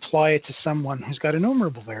and apply it to someone who's got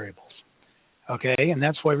innumerable variables. Okay, and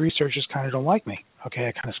that's why researchers kind of don't like me. Okay,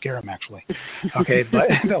 I kind of scare them, actually. Okay, but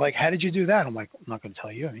they're like, how did you do that? I'm like, I'm not going to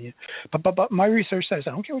tell you. But my research says,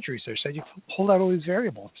 I don't care what your research said. You pulled out all these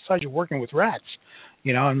variables. Besides, you're working with rats,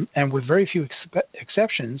 and with very few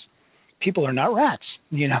exceptions, people are not rats,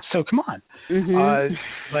 so come on.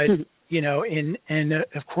 But, and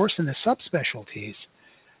of course, in the subspecialties,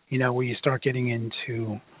 where you start getting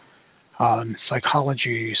into psychology,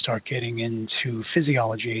 you start getting into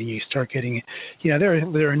physiology, and you start getting, there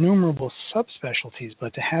are innumerable subspecialties,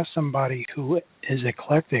 but to have somebody who is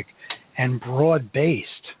eclectic and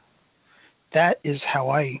broad-based, that is how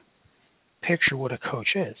I picture what a coach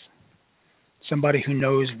is. Somebody who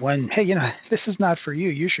knows when, hey, this is not for you,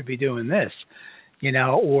 you should be doing this.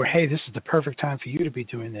 or, hey, this is the perfect time for you to be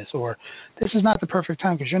doing this, or this is not the perfect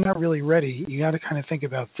time because you're not really ready. You got to kind of think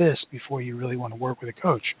about this before you really want to work with a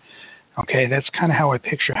coach. Okay, that's kind of how I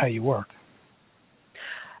picture how you work.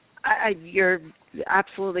 You're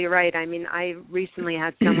absolutely right. I mean, I recently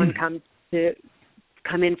had someone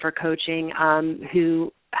come in for coaching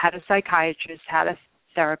who had a psychiatrist, had a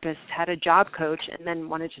therapist, had a job coach, and then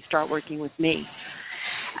wanted to start working with me.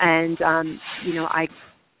 And, I,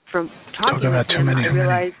 from talking about with him, I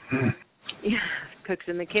realized, cooks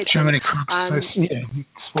in the kitchen. Too many cooks,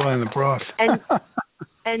 spoiling the broth.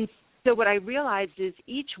 and so what I realized is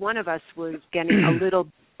each one of us was getting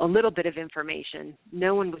a little bit of information.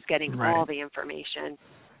 No one was getting all the information.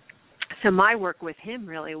 So my work with him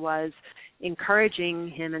really was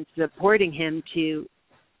encouraging him and supporting him to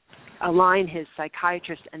align his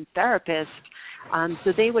psychiatrist and therapist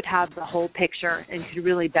so they would have the whole picture and could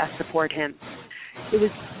really best support him.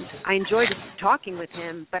 I enjoyed talking with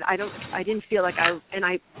him, but I didn't feel like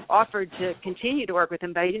I offered to continue to work with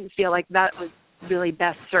him, but I didn't feel like that would really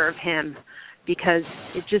best serve him because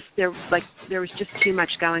there was just too much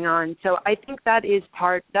going on. So I think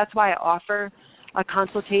that's why I offer a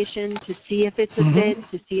consultation to see if it's a fit,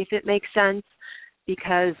 to see if it makes sense,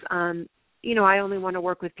 because I only want to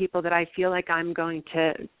work with people that I feel like I'm going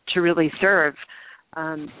to really serve.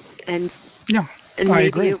 And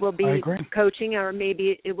maybe it will be coaching, or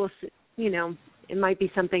maybe it will, it might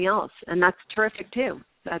be something else, and that's terrific too.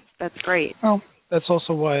 That's great. Well, that's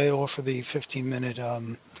also why I offer the 15-minute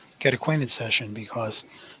get acquainted session, because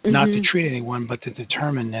not to treat anyone, but to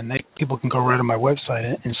determine, and people can go right on my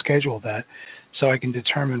website and schedule that, so I can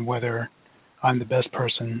determine whether I'm the best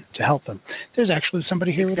person to help them. There's actually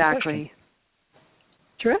somebody here with a question.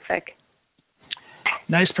 Terrific.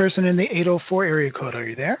 Nice person in the 804 area code. Are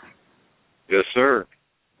you there? Yes, sir.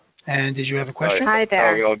 And did you have a question? Hi there. How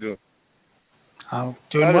are y'all doing?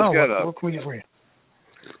 Doing well. What can we do for you?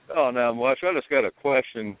 Oh, not much. I just got a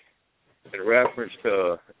question in reference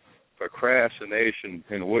to procrastination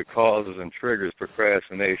and what causes and triggers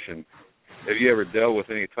procrastination. Have you ever dealt with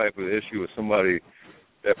any type of issue with somebody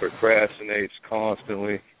that procrastinates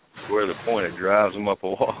constantly, where the point it drives them up a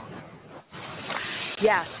wall?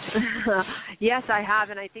 Yes. Yes, I have,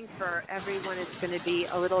 and I think for everyone it's going to be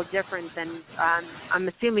a little different than, I'm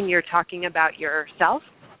assuming you're talking about yourself?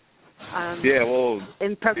 Yes,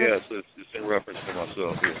 it's in reference to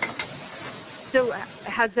myself, yeah. So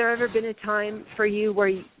has there ever been a time for you where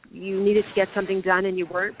you needed to get something done and you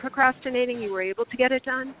weren't procrastinating, you were able to get it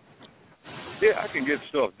done? Yeah, I can get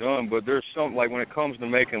stuff done, but there's some, like, when it comes to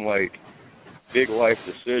making, like, big life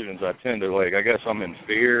decisions, I tend to, I guess I'm in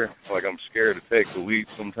fear. Like, I'm scared to take the leap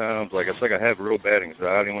sometimes. Like, it's like I have real bad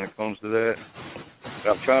anxiety when it comes to that. And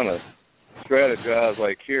I'm trying to strategize,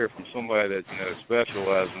 here from somebody that,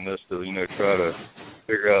 specializes in this to, try to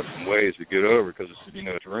figure out some ways to get over, because,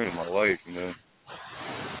 it's ruining my life,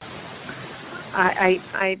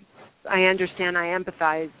 I understand. I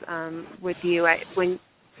empathize with you. When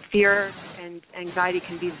fear and anxiety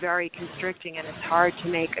can be very constricting, and it's hard to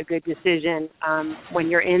make a good decision when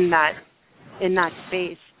you're in that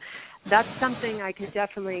space. That's something I could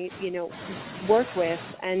definitely, work with,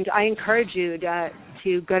 and I encourage you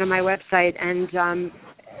to go to my website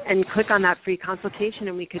and click on that free consultation,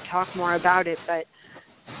 and we could talk more about it. But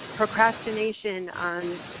procrastination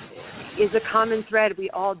is a common thread. We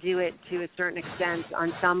all do it to a certain extent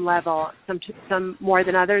on some level, some more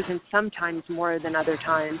than others, and sometimes more than other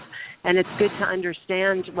times. And it's good to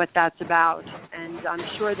understand what that's about. And I'm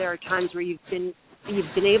sure there are times where you've been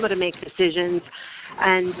able to make decisions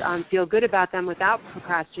and feel good about them without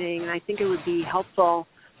procrastinating. And I think it would be helpful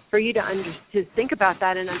for you to think about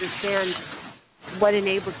that and understand what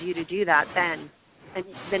enabled you to do that then, and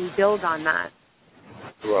then build on that.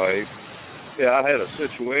 Right. Yeah, I had a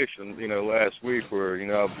situation, last week where,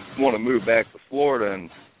 I want to move back to Florida, and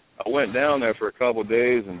I went down there for a couple of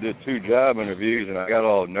days and did 2 job interviews, and I got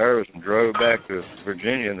all nervous and drove back to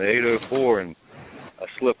Virginia in the 804, and I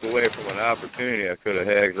slipped away from an opportunity I could have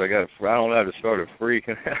had because I just started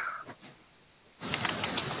freaking out.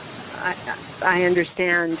 I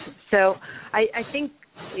understand. So I think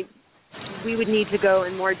we would need to go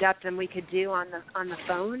in more depth than we could do on the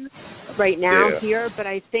phone right now here. But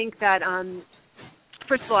I think that,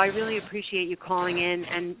 first of all, I really appreciate you calling in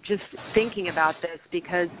and just thinking about this,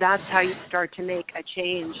 because that's how you start to make a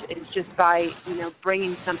change, is just by,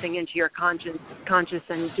 bringing something into your conscious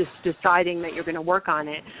and just deciding that you're going to work on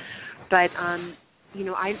it. But,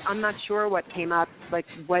 I'm not sure what came up, like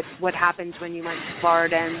what happened when you went to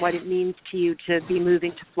Florida and what it means to you to be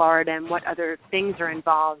moving to Florida and what other things are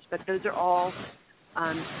involved. But those are all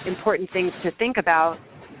important things to think about.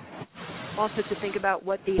 also to think about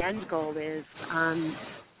what the end goal is.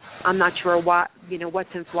 I'm not sure what's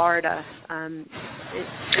in Florida.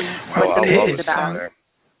 What the movie is about.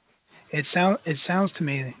 It sounds to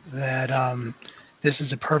me that this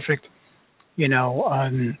is a perfect,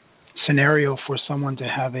 scenario for someone to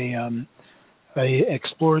have a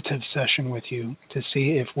explorative session with you to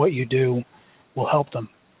see if what you do will help them.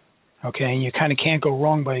 Okay, and you kind of can't go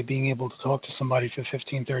wrong by being able to talk to somebody for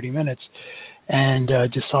 15, 30 minutes and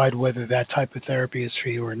decide whether that type of therapy is for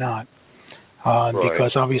you or not. Right.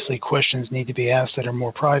 Because obviously questions need to be asked that are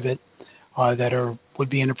more private, would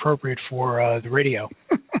be inappropriate for the radio.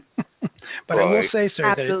 But right. I will say,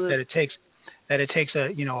 sir, that it takes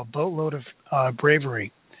a boatload of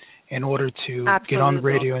bravery in order to get on the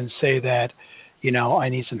radio and say that, I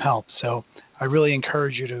need some help. So I really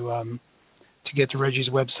encourage you to get to Reggie's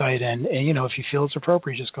website and if you feel it's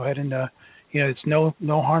appropriate, just go ahead and it's no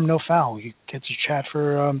harm, no foul. You get to chat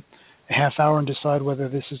for a half hour and decide whether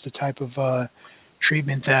this is the type of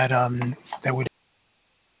treatment that would.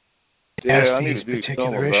 Yeah, I need to do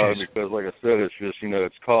something about it because, like I said, it's just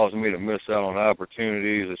it's causing me to miss out on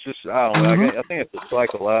opportunities. It's just I don't know. I think it's a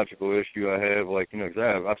psychological issue I have. Like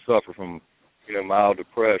I suffer from mild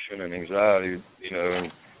depression and anxiety.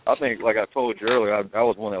 And I think, like I told you earlier, I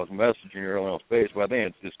was one that was messaging you earlier on Facebook, but I think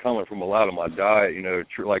it's just coming from a lot of my diet.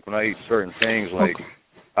 Like when I eat certain things, like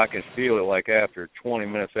I can feel it like after 20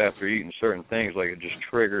 minutes after eating certain things, like it just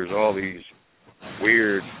triggers all these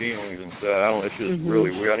weird feelings and stuff. It's just really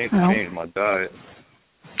weird. I need to change my diet.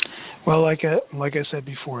 Well, like I said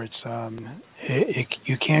before, it's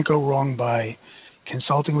you can't go wrong by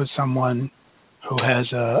consulting with someone who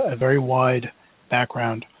has a very wide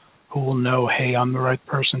background, who will know, hey, I'm the right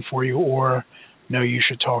person for you, or no, you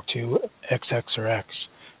should talk to XX or X.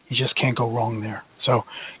 You just can't go wrong there. So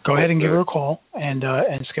go ahead and give her a call and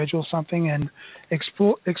schedule something and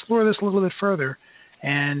explore this a little bit further.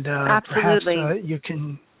 And perhaps you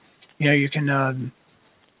can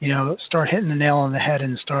start hitting the nail on the head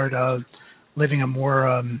and start living a more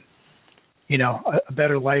a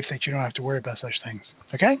better life that you don't have to worry about such things.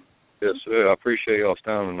 Okay? Yes, sir. I appreciate y'all's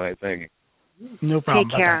time tonight. Thank you. No problem.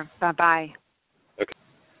 Take care. Bye-bye. Okay.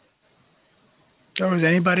 So is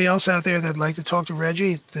anybody else out there that'd like to talk to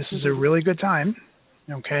Reggie? This is a really good time.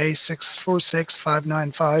 Okay,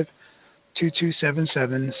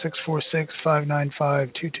 646-595-2277,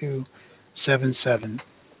 646-595-2277.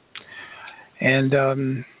 And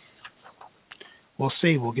we'll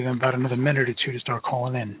see. We'll give them about another minute or two to start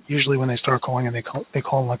calling in. Usually when they start calling in, they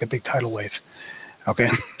call in like a big tidal wave. Okay.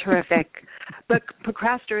 Terrific. But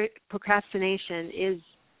procrastination is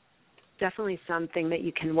definitely something that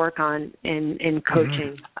you can work on in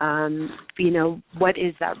coaching. What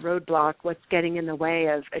is that roadblock? What's getting in the way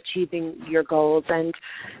of achieving your goals? And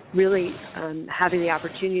really having the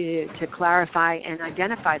opportunity to clarify and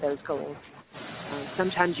identify those goals.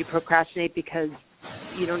 Sometimes you procrastinate because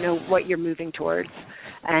you don't know what you're moving towards.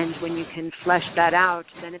 And when you can flesh that out,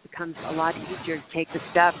 then it becomes a lot easier to take the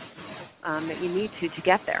steps that you need to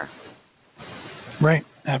get there. Right,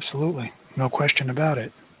 absolutely, no question about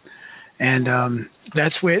it. And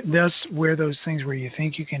that's where those things where you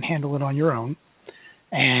think you can handle it on your own,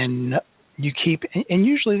 and you keep. And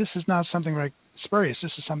usually this is not something like spurious.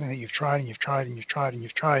 This is something that you've tried and you've tried and you've tried and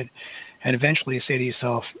you've tried, and eventually you say to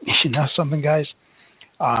yourself, something, guys,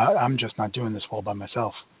 I'm just not doing this well by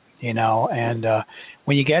myself. And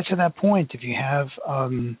when you get to that point, if you have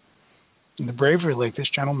the bravery like this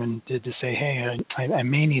gentleman did to say, hey, I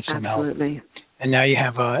may need some Absolutely. help. And now you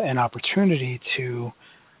have an opportunity to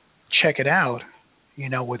check it out,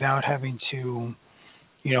 without having to,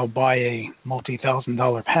 buy a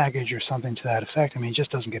multi-$1,000 package or something to that effect. I mean, it just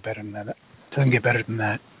doesn't get better than that. It doesn't get better than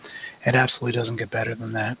that. It absolutely doesn't get better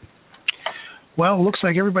than that. Well, it looks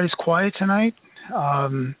like everybody's quiet tonight.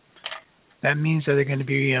 That means that they're going to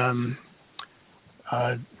be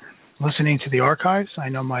listening to the archives. I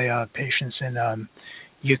know my patients in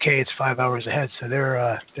UK, it's 5 hours ahead, so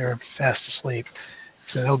they're fast asleep.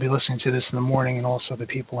 So they'll be listening to this in the morning, and also the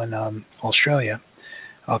people in Australia.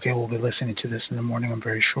 Okay, we'll be listening to this in the morning, I'm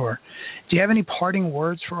very sure. Do you have any parting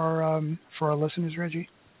words for our listeners, Reggie?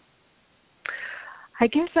 I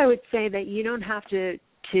guess I would say that you don't have to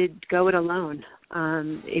go it alone.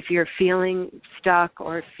 If you're feeling stuck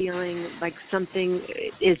or feeling like something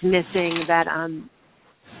is missing, that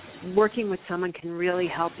working with someone can really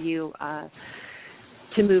help you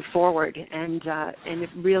to move forward. And it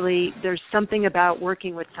really, there's something about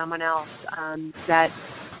working with someone else that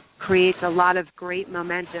creates a lot of great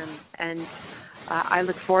momentum. And I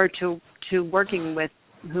look forward to working with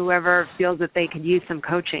whoever feels that they could use some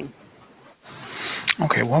coaching.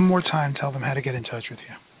 Okay, one more time, tell them how to get in touch with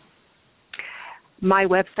you. My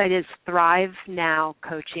website is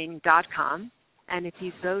thrivenowcoaching.com. And if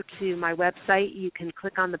you go to my website, you can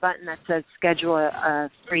click on the button that says schedule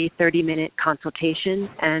a free 30-minute consultation,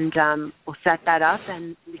 and we'll set that up,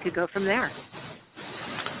 and we could go from there.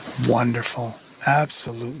 Wonderful.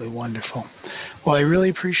 Absolutely wonderful. Well, I really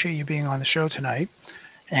appreciate you being on the show tonight.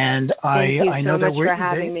 And Thank you I know so that much for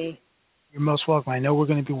having me. You're most welcome. I know we're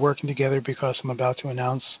going to be working together because I'm about to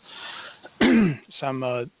announce some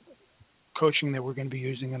coaching that we're going to be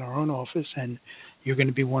using in our own office, and you're going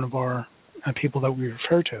to be one of our people that we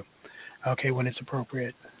refer to, okay, when it's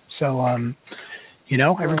appropriate. So,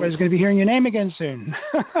 everybody's going to be hearing your name again soon.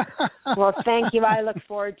 Well, thank you. I look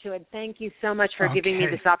forward to it. Thank you so much for giving me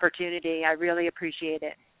this opportunity. I really appreciate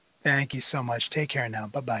it. Thank you so much. Take care now.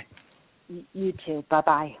 Bye-bye. You too.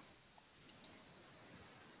 Bye-bye.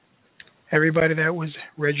 Everybody, that was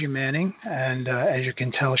Reggie Manning, and as you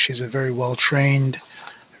can tell, she's a very well-trained,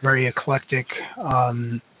 very eclectic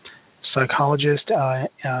psychologist,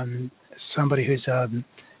 somebody who's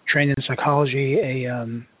trained in psychology,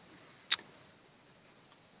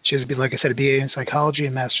 she has, like I said, a BA in psychology,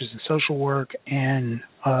 a master's in social work, and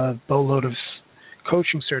a boatload of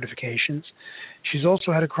coaching certifications. She's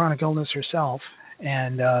also had a chronic illness herself,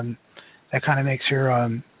 and that kind of makes her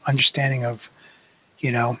understanding of,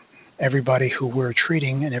 everybody who we're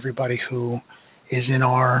treating and everybody who is in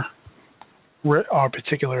our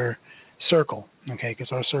particular circle, okay,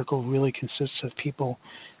 because our circle really consists of people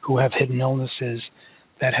who have hidden illnesses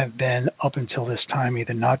that have been, up until this time,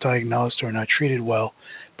 either not diagnosed or not treated well,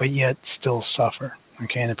 but yet still suffer,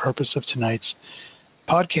 okay? And the purpose of tonight's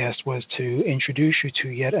podcast was to introduce you to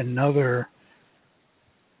yet another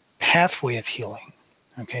pathway of healing,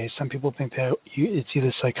 okay? Some people think that it's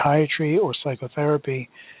either psychiatry or psychotherapy,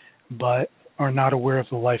 but are not aware of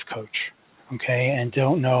the life coach, okay, and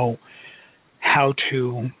don't know how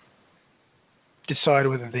to decide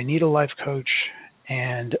whether they need a life coach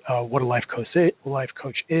and what a life coach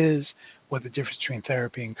is, what the difference between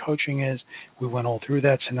therapy and coaching is. We went all through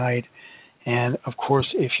that tonight. And, of course,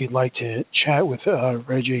 if you'd like to chat with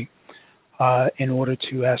Reggie in order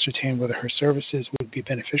to ascertain whether her services would be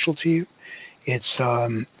beneficial to you, it's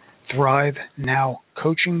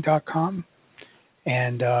thrivenowcoaching.com.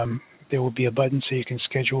 And there will be a button so you can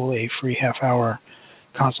schedule a free half-hour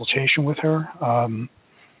consultation with her.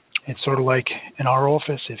 It's sort of like in our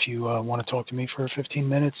office, if you want to talk to me for 15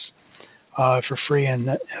 minutes for free and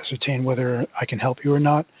ascertain whether I can help you or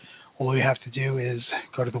not, all you have to do is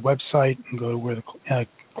go to the website and go to where the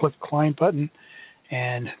click client button,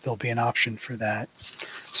 and there'll be an option for that.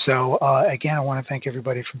 So, again, I want to thank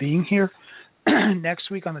everybody for being here.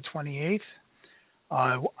 Next week on the 28th,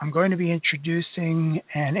 I'm going to be introducing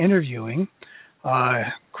and interviewing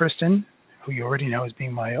Kristen, who you already know as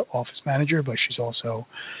being my office manager, but she's also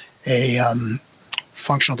a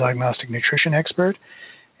functional diagnostic nutrition expert,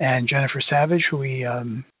 and Jennifer Savage, who we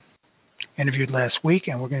interviewed last week,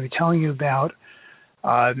 and we're going to be telling you about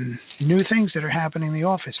new things that are happening in the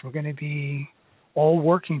office. We're going to be all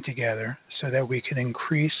working together so that we can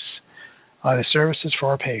increase the services for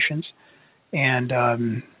our patients, and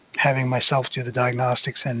having myself do the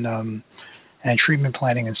diagnostics and treatment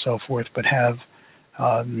planning and so forth, but have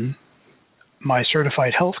my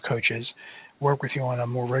certified health coaches work with you on a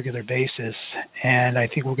more regular basis, and I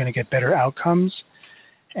think we're going to get better outcomes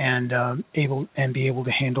and be able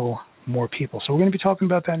to handle more people. So we're going to be talking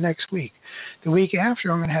about that next week. The week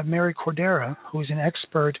after, I'm going to have Mary Cordera, who's an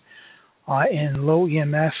expert in low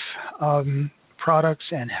EMF products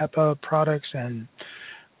and HEPA products and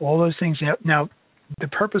all those things. Now, the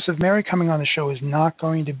purpose of Mary coming on the show is not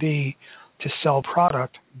going to be to sell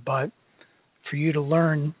product, but for you to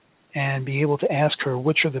learn and be able to ask her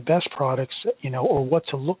which are the best products, or what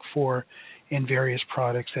to look for in various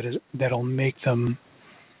products that'll make them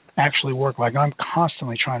actually work. Like I'm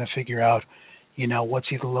constantly trying to figure out, what's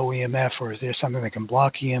either low EMF or is there something that can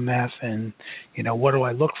block EMF, and, what do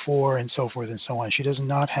I look for, and so forth and so on. She does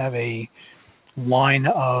not have a line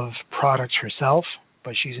of products herself,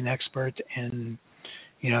 but she's an expert in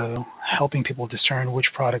helping people discern which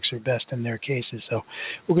products are best in their cases. So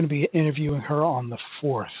we're going to be interviewing her on the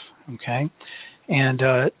 4th, okay? And,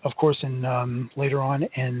 of course, later on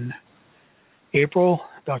in April,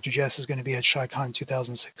 Dr. Jess is going to be at ChiCon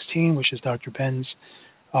 2016, which is Dr. Ben's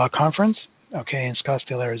conference, okay, in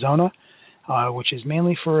Scottsdale, Arizona, which is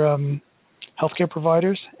mainly for healthcare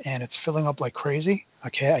providers, and it's filling up like crazy.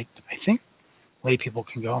 Okay, I think lay people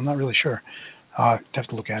can go. I'm not really sure. Have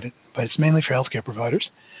to look at it, but it's mainly for healthcare providers.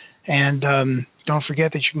 And don't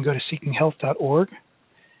forget that you can go to seekinghealth.org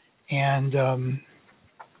and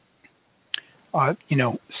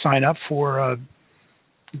sign up for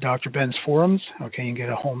Dr. Ben's forums. Okay, you can get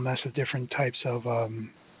a whole mess of different types of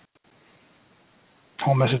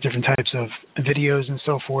videos and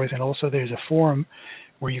so forth. And also, there's a forum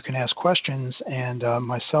where you can ask questions, and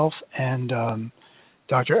myself and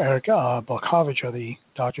Dr. Eric Balkovich are the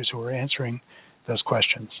doctors who are answering those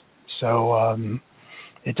questions. So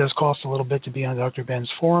it does cost a little bit to be on Dr. Ben's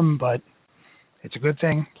forum, but it's a good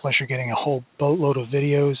thing. Plus, you're getting a whole boatload of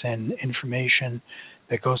videos and information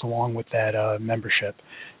that goes along with that membership.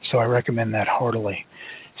 So I recommend that heartily.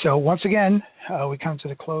 So once again, we come to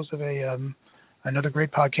the close of another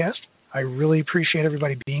great podcast. I really appreciate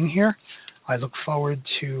everybody being here. I look forward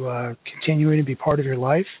to continuing to be part of your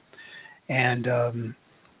life. And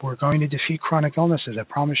we're going to defeat chronic illnesses, I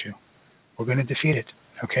promise you. We're going to defeat it,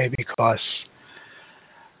 okay, because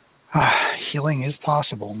healing is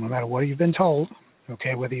possible, no matter what you've been told,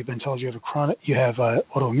 okay, whether you've been told you have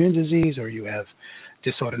autoimmune disease or you have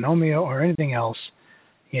dysautonomia or anything else,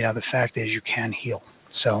 the fact is you can heal.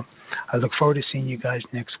 So I look forward to seeing you guys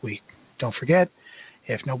next week. Don't forget,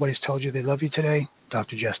 if nobody's told you they love you today,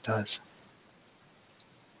 Dr. Jess does.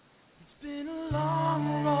 It's been a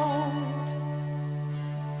long road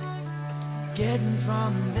getting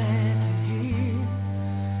from there to here.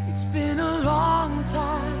 It's been a long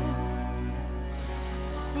time,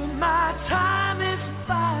 but my time is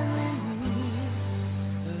finally here.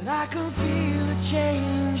 And I can feel a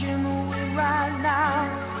change in the wind right now.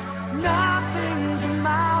 Nothing's in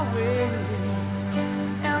my way,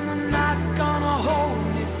 and they're not gonna hold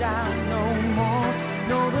me down no more.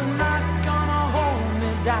 No, they're not gonna hold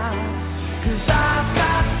me down, 'cause I've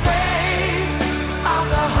got faith of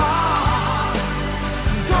the heart,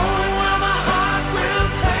 going where my heart will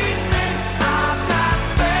take me. I've got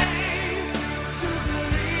faith to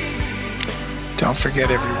believe. Don't forget,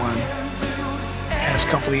 everyone, past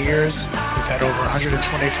couple of years, we've had over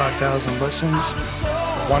 125,000 listens.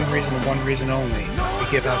 One reason and one reason only. We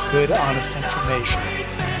give out good, honest information,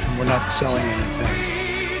 and we're not selling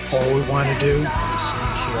anything. All we want to do is see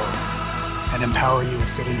you heal and empower you with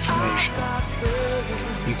good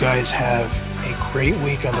information. You guys have a great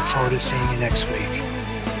week. I look forward to seeing you next week.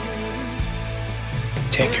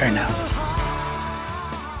 Take care now.